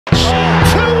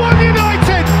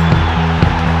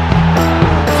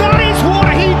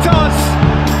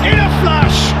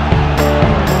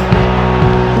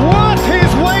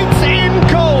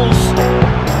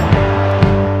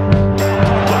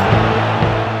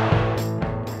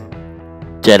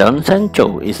Jadon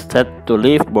Sancho is set to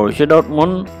leave Borussia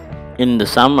Dortmund in the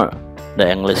summer. The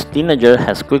English teenager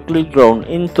has quickly grown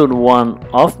into one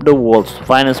of the world's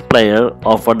finest players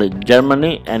over the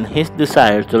Germany, and his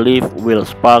desire to leave will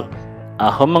spark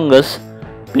a humongous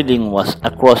bidding wars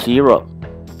across Europe.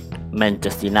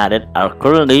 Manchester United are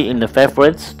currently in the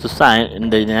favourites to sign in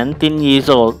the 19 years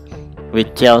old,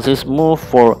 with Chelsea's move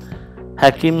for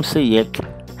Hakim Ziyech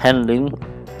handling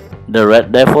the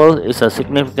Red Devils is a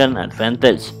significant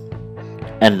advantage,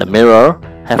 and the Mirror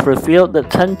have revealed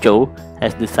that Sancho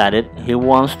has decided he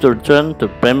wants to return to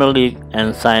Premier League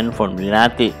and sign for Man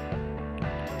Utd.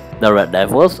 The Red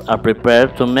Devils are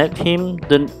prepared to make him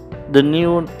the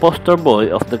new poster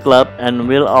boy of the club and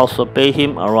will also pay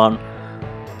him around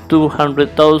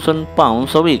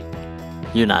 £200,000 a week.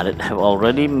 United have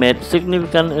already made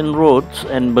significant inroads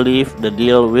and believe the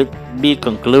deal will be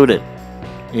concluded,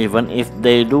 even if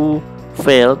they do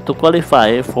fail to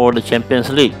qualify for the Champions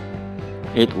League.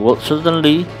 It would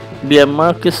certainly be a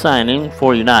marquee signing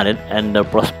for United, and the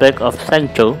prospect of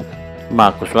Sancho,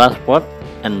 Marcus Rashford,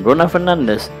 and Bruno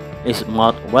Fernandes is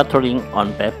mouth-watering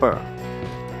on paper.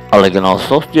 Ole Gunnar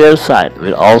Solskjaer's side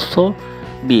will also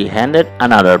be handed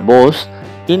another boost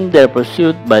in their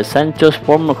pursuit by Sancho's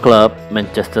former club,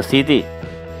 Manchester City.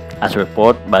 As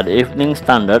reported by the Evening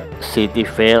Standard, City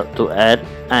failed to add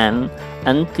an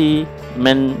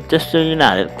anti-Manchester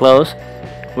United clause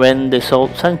when they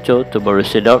sold Sancho to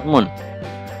Borussia Dortmund.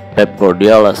 Pep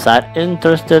Guardiola's side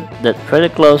interested that very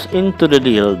close into the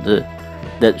deal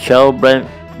that saw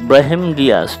Brahim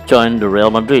Diaz join the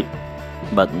Real Madrid,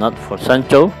 but not for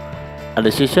Sancho, a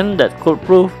decision that could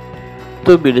prove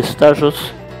to be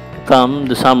disastrous come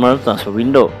the summer transfer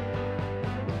window.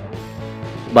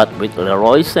 But with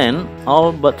Leroy Sane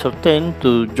all but certain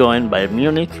to join Bayern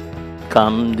Munich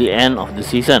come the end of the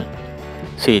season,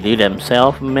 City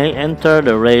themselves may enter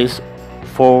the race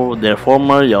for their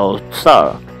former youth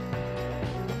star.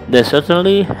 They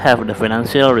certainly have the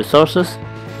financial resources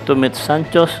to meet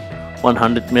Sancho's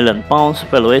 £100 million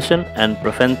valuation, and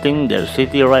preventing their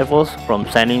City rivals from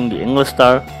signing the English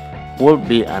star would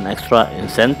be an extra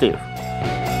incentive.